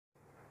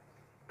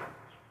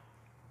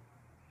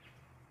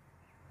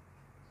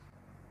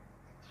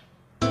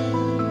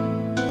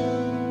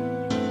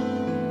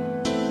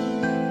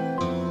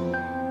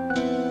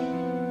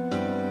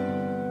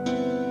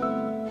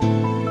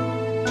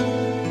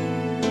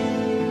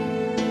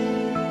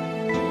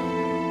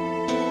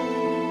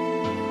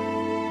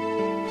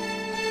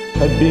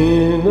I've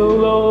been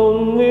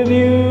alone with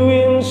you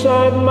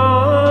inside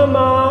my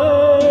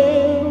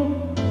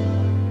mind,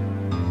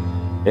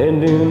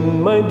 and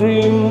in my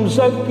dreams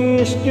I've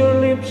kissed your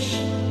lips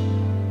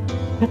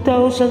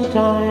 1,000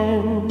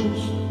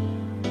 times.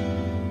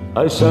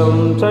 I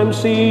sometimes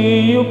see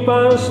you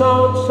pass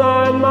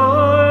outside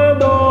my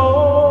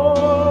door.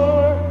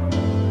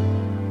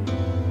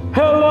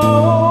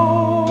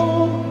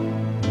 Hello,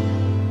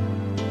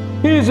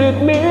 is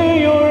it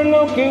me you're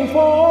looking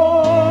for?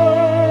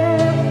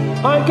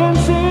 I can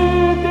see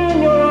it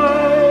in your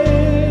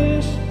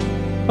eyes,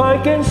 I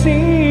can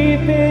see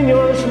it in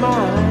your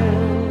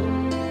smile.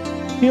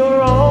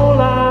 You're all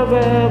I've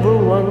ever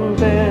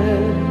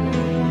wanted,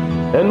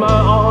 and my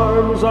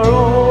arms are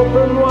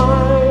open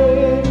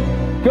wide,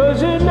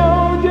 'cause you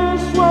know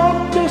just what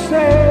to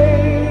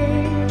say,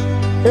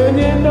 and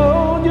you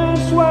know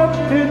just what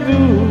to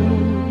do,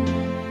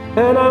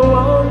 and I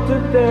want to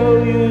tell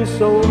you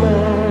so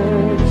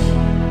much.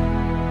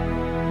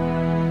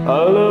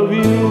 I love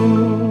you.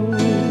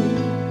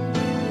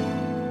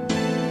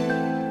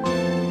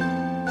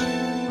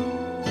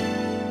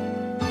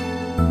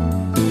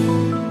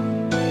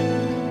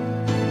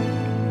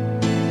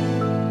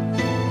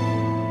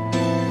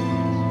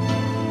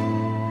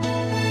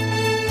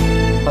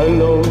 I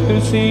long to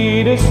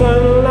see the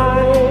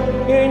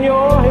sunlight in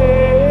your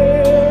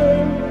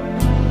hair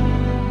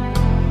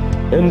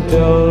and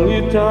tell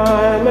you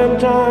time and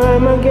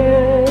time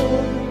again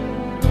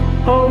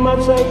how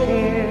much I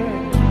care.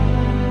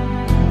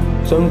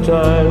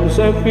 Sometimes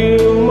I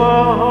feel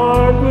my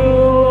heart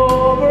will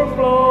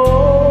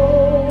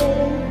overflow.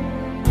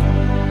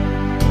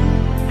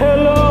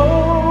 Hello,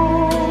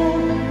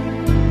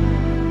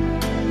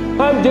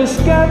 I've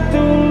just got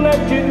to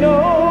let you know,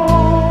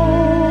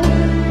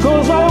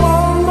 'cause I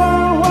wonder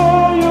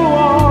where you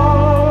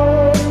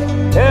are,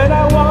 and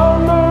I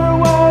wonder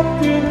what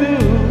you do.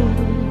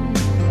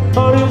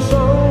 Are you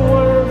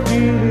somewhere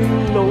feeling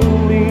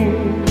lonely,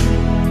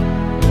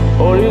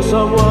 or is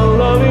someone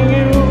loving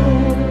you?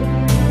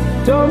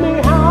 Tell me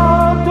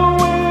how to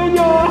win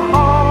your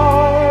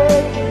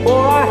heart, for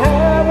I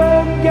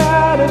haven't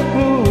got a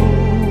clue.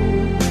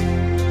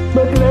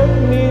 But let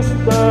me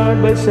start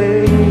by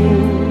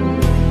saying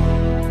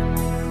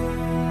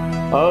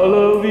I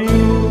love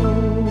you.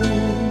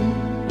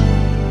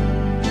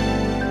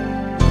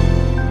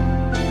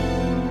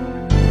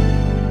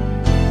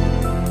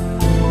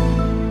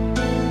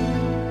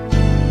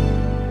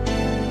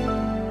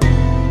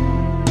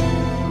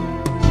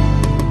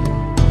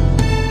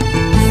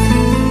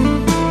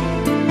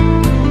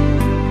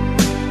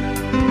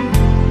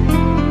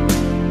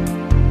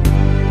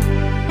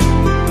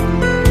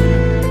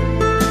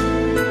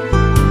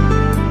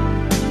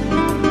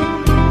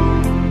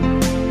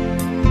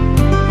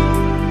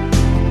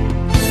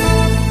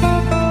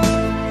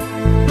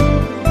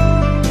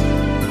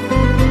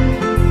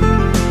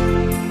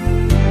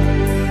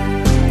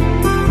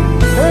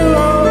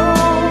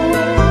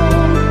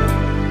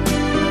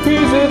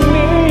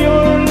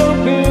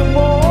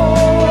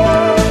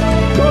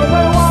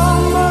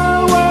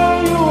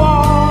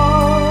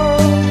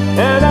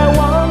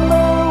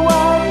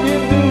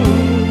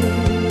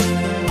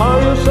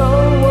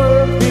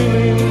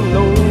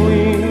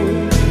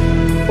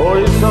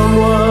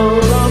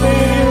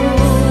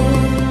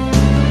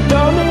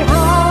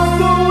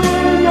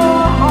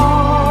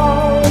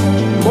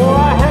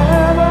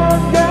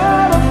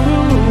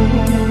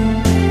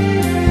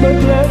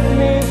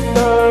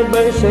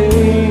 By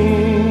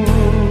saying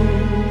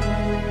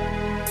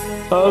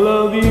I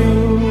love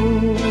you.